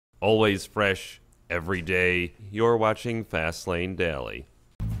always fresh, every day. You're watching Fastlane Daily.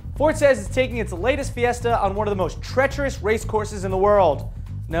 Ford says it's taking its latest Fiesta on one of the most treacherous race courses in the world.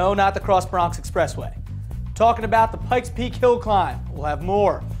 No, not the Cross Bronx Expressway. Talking about the Pikes Peak hill climb. We'll have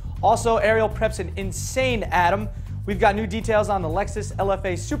more. Also, Ariel preps an insane Atom. We've got new details on the Lexus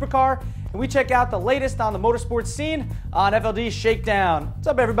LF-A supercar, and we check out the latest on the motorsports scene on FLD's Shakedown. What's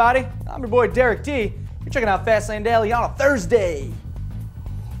up, everybody? I'm your boy Derek D. You're checking out Fastlane Daily on a Thursday.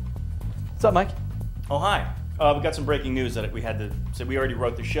 What's up, Mike? Oh, hi. We got some breaking news that we had to. So we already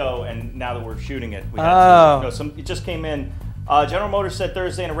wrote the show, and now that we're shooting it, we had to. It just came in. General Motors said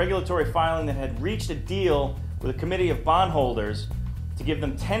Thursday in a regulatory filing that had reached a deal with a committee of bondholders to give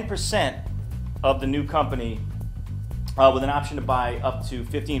them 10% of the new company, with an option to buy up to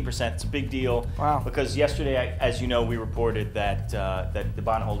 15%. It's a big deal. Wow. Because yesterday, as you know, we reported that that the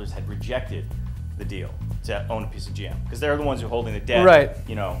bondholders had rejected the deal to own a piece of GM because they're the ones who are holding the debt, right?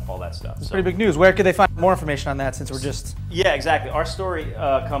 You know, all that stuff. It's pretty big news. Where could they find more information on that? Since we're just exactly. Our story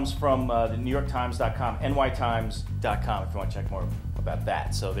comes from the NewYorkTimes.com, NYTimes.com. If you want to check more about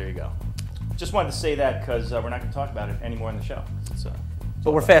that, so there you go. Just wanted to say that because we're not going to talk about it anymore in the show.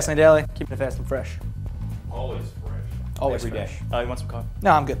 But we're Fastlane Daily, keeping it fast and fresh. Always fresh. Always every fresh. Day. You want some coffee?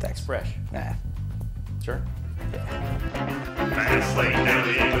 No, I'm good, thanks. It's fresh. Nah. Sure. Fastlane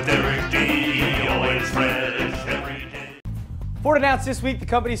Daily with Derek D. Always fresh every day. Ford announced this week the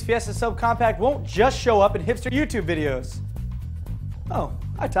company's Fiesta subcompact won't just show up in hipster YouTube videos. Oh,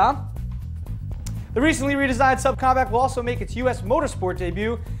 hi Tom. The recently redesigned subcompact will also make its U.S. motorsport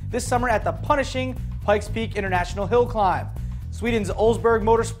debut this summer at the punishing Pikes Peak International Hill Climb. Sweden's Olsberg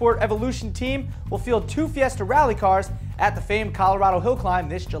Motorsport Evolution team will field 2 Fiesta rally cars at the famed Colorado Hill Climb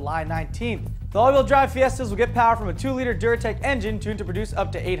this July 19th. The all-wheel drive Fiestas will get power from a 2-liter Duratec engine tuned to produce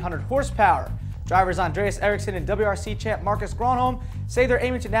up to 800 horsepower. Drivers Andreas Eriksson and WRC champ Marcus Gronholm say they're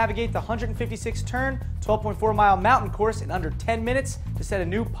aiming to navigate the 156-turn, 12.4-mile mountain course in under 10 minutes to set a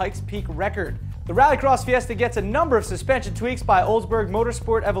new Pikes Peak record. The Rallycross Fiesta gets a number of suspension tweaks by Olsberg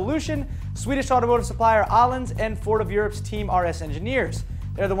Motorsport Evolution, Swedish automotive supplier Alens, and Ford of Europe's Team RS Engineers.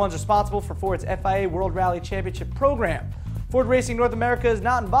 They're the ones responsible for Ford's FIA World Rally Championship program. Ford Racing North America is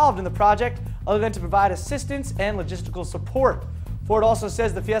not involved in the project other than to provide assistance and logistical support. Ford also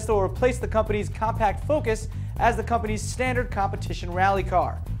says the Fiesta will replace the company's compact Focus as the company's standard competition rally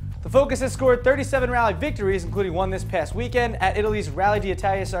car. The Focus has scored 37 rally victories, including one this past weekend at Italy's Rally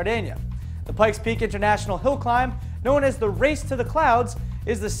d'Italia Sardinia. The Pikes Peak International Hill Climb, known as the Race to the Clouds,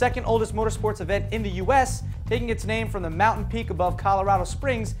 is the second oldest motorsports event in the U.S., taking its name from the mountain peak above Colorado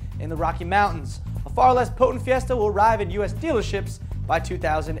Springs in the Rocky Mountains. A far less potent Fiesta will arrive in U.S. dealerships by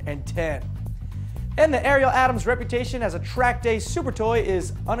 2010. And the Ariel Atom's reputation as a track day super toy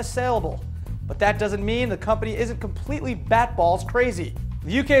is unassailable. But that doesn't mean the company isn't completely batballs crazy.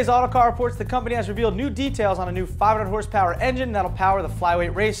 The UK's Autocar reports the company has revealed new details on a new 500 horsepower engine that'll power the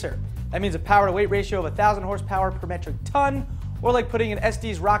flyweight racer. That means a power-to-weight ratio of 1,000 horsepower per metric ton, or like putting an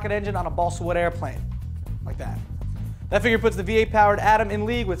SD's rocket engine on a balsa wood airplane. Like that. That figure puts the V8-powered Atom in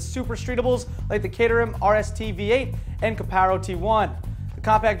league with super streetables like the Caterham RST V8 and Caparo T1. The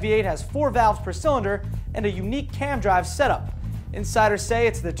compact V8 has 4 valves per cylinder and a unique cam drive setup. Insiders say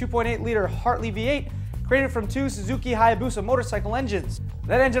it's the 2.8-liter Hartley V8 created from 2 Suzuki Hayabusa motorcycle engines.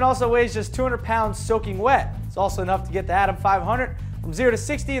 That engine also weighs just 200 pounds soaking wet. It's also enough to get the Atom 500 from 0 to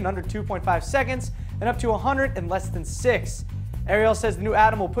 60 in under 2.5 seconds and up to 100 in less than 6. Ariel says the new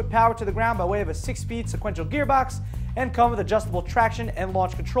Atom will put power to the ground by way of a 6-speed sequential gearbox and come with adjustable traction and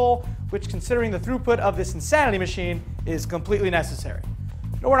launch control, which, considering the throughput of this insanity machine, is completely necessary.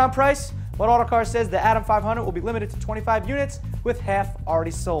 No word on price, but Autocar says the Atom 500 will be limited to 25 units, with half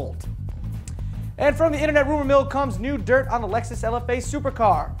already sold. And from the internet rumor mill comes new dirt on the Lexus LF-A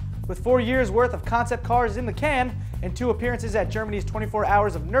supercar. With 4 years worth of concept cars in the can and 2 appearances at Germany's 24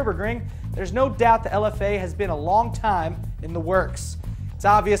 Hours of Nürburgring, there's no doubt the LF-A has been a long time in the works. It's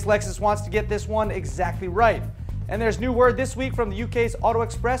obvious Lexus wants to get this one exactly right. And there's new word this week from the UK's Auto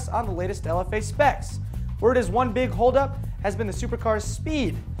Express on the latest LF-A specs. Word is one big holdup has been the supercar's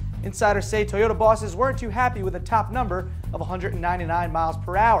speed. Insiders say Toyota bosses weren't too happy with a top number of 199 miles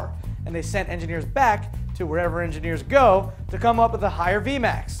per hour, and they sent engineers back to wherever engineers go to come up with a higher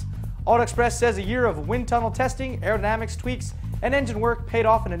VMAX. Auto Express says a year of wind tunnel testing, aerodynamics tweaks, and engine work paid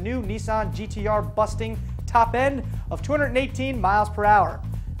off in a new Nissan GT-R busting top end of 218 miles per hour.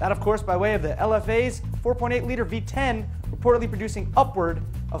 That, of course, by way of the LF-A's 4.8-liter V10, reportedly producing upward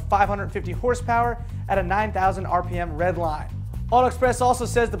of 550 horsepower at a 9,000 RPM red line. Auto Express also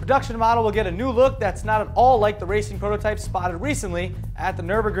says the production model will get a new look that's not at all like the racing prototype spotted recently at the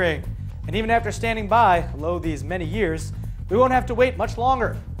Nürburgring. And even after standing by, lo these many years, we won't have to wait much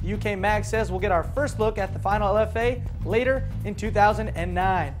longer. The UK Mag says we'll get our first look at the final LFA later in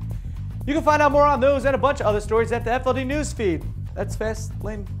 2009. You can find out more on those and a bunch of other stories at the FLD News feed. That's Fast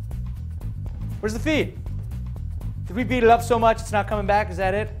Lane. Where's the feed? Did we beat it up so much it's not coming back? Is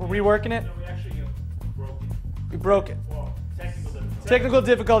that it? We're reworking it? No, we actually broke it. We broke it. Well, technical difficulties. Technical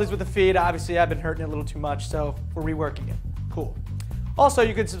difficulties with the feed. Obviously, I've been hurting it a little too much, so we're reworking it. Cool. Also,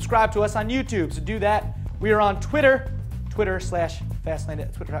 you can subscribe to us on YouTube. So do that. We are on Twitter,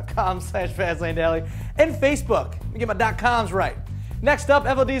 twitter.com/FastlaneDaily, and Facebook. Let me get my .coms right. Next up,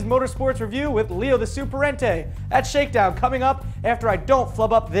 FLD's Motorsports Review with Leo the Parente at Shakedown, coming up after I don't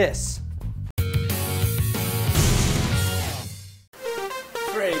flub up this.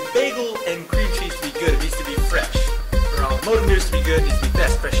 For a bagel and cream cheese to be good, it needs to be fresh. For automotive news to be good, it needs to be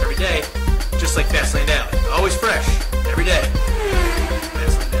best, fresh every day, just like Fastlane Daily. Always fresh, every day.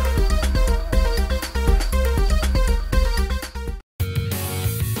 Fastlane Daily.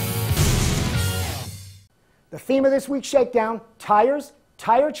 The theme of this week's Shakedown: tires,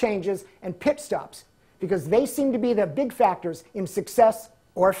 tire changes, and pit stops, because they seem to be the big factors in success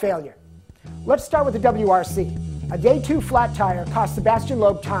or failure. Let's start with the WRC. A day 2 flat tire cost Sebastian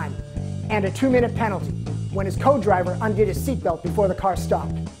Loeb time and a 2-minute penalty when his co-driver undid his seatbelt before the car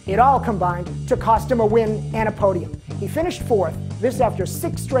stopped. It all combined to cost him a win and a podium. He finished 4th, this after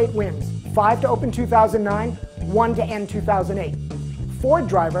 6 straight wins, 5 to open 2009, 1 to end 2008. Ford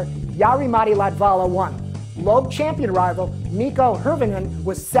driver Jari-Matti Latvala won. Loeb champion rival Mikko Hirvonen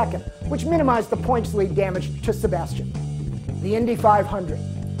was 2nd, which minimized the points lead damage to Sebastian. The Indy 500.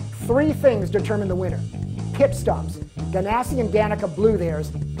 3 things determine the winner. Pit stops. Ganassi and Danica blew theirs.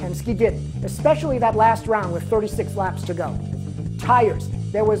 Penske didn't, especially that last round with 36 laps to go. Tires.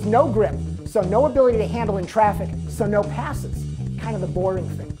 There was no grip, so no ability to handle in traffic, so no passes. Kind of the boring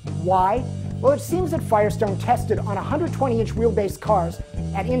thing. Why? Well, it seems that Firestone tested on 120-inch wheelbase cars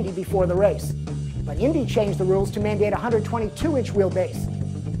at Indy before the race. But Indy changed the rules to mandate 122-inch wheelbase.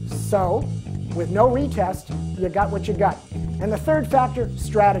 So, with no retest, you got what you got. And the third factor,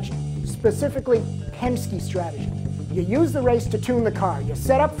 strategy. Specifically, Penske strategy. You use the race to tune the car, you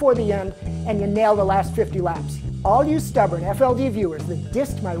set up for the end, and you nail the last 50 laps. All you stubborn FLD viewers that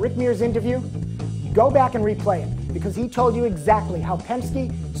dissed my Rick Mears interview, go back and replay it, because he told you exactly how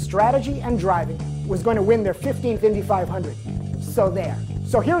Penske, strategy and driving, was going to win their 15th Indy 500. So there.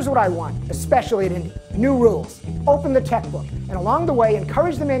 So here's what I want, especially at Indy. New rules. Open the tech book, and along the way,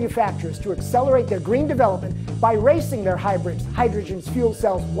 encourage the manufacturers to accelerate their green development by racing their hybrids, hydrogens, fuel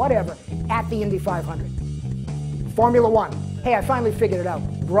cells, whatever, at the Indy 500. Formula One. Hey, I finally figured it out.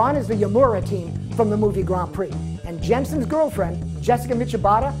 Braun is the Yamura team from the movie Grand Prix, and Jensen's girlfriend, Jessica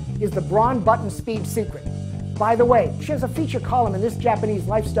Michibata, is the Braun Button Speed secret. By the way, she has a feature column in this Japanese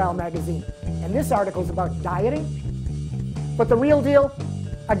lifestyle magazine, and this article is about dieting. But the real deal?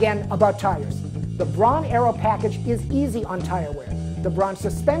 Again, about tires. The Braun Aero package is easy on tire wear. The Braun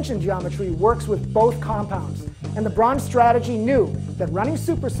suspension geometry works with both compounds. And the Braun strategy knew that running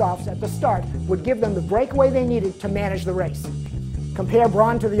super softs at the start would give them the breakaway they needed to manage the race. Compare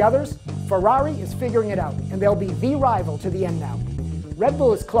Braun to the others? Ferrari is figuring it out, and they'll be the rival to the end now. Red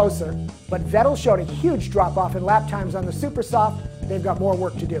Bull is closer, but Vettel showed a huge drop-off in lap times on the super soft. They've got more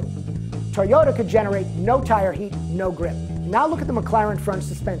work to do. Toyota could generate no tire heat, no grip. Now look at the McLaren front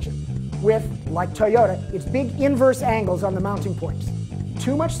suspension. With, like Toyota, its big inverse angles on the mounting points.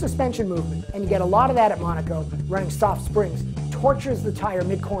 Too much suspension movement, and you get a lot of that at Monaco, running soft springs, tortures the tire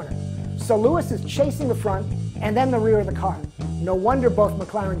mid-corner. So Lewis is chasing the front and then the rear of the car. No wonder both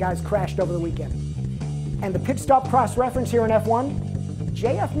McLaren guys crashed over the weekend. And the pit stop cross-reference here in F1?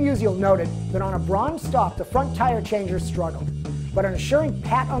 JF Musial noted that on a Braun stop, the front tire changers struggled. But an assuring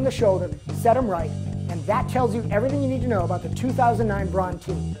pat on the shoulder set him right, and that tells you everything you need to know about the 2009 Braun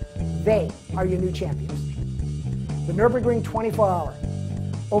team. They are your new champions. The Nürburgring 24-hour.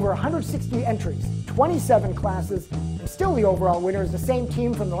 Over 160 entries, 27 classes, and still the overall winner is the same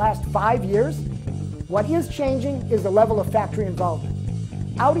team from the last 5 years? What is changing is the level of factory involvement.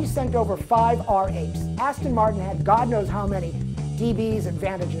 Audi sent over 5 R8s. Aston Martin had God knows how many DBs and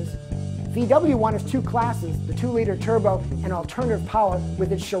Vantages. VW won its 2 classes, the 2-liter turbo and alternative power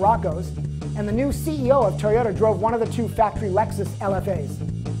with its Scirocco's, and the new CEO of Toyota drove one of the 2 factory Lexus LF-As.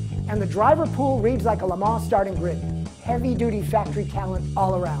 And the driver pool reads like a Le Mans starting grid. Heavy-duty factory talent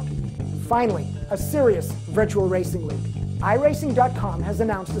all around. Finally, a serious virtual racing league. iRacing.com has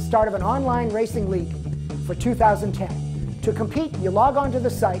announced the start of an online racing league for 2010. To compete, you log onto the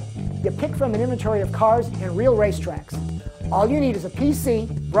site, you pick from an inventory of cars and real racetracks. All you need is a PC,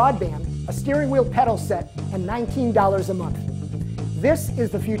 broadband, a steering wheel pedal set, and $19 a month. This is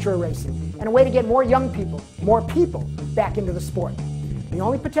the future of racing, and a way to get more young people, more people, back into the sport. The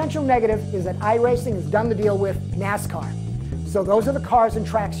only potential negative is that iRacing has done the deal with NASCAR. So those are the cars and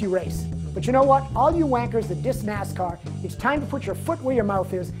tracks you race. But you know what? All you wankers that diss NASCAR, it's time to put your foot where your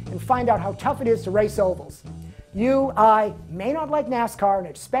mouth is and find out how tough it is to race ovals. I may not like NASCAR and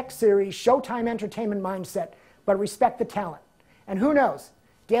its spec series, Showtime entertainment mindset, but respect the talent. And who knows?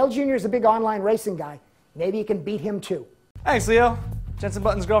 Dale Jr. is a big online racing guy. Maybe you can beat him too. Thanks, Leo. Jensen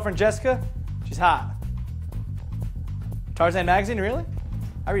Button's girlfriend, Jessica, she's hot. Tarzan Magazine, really?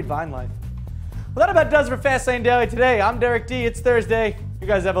 I read Vine Life. Well, that about does it for Fastlane Daily today. I'm Derek D. It's Thursday. You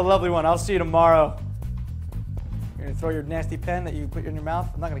guys have a lovely one. I'll see you tomorrow. You're going to throw your nasty pen that you put in your mouth?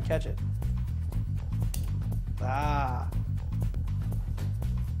 I'm not going to catch it. Ah.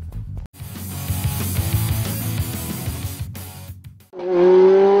 Mm.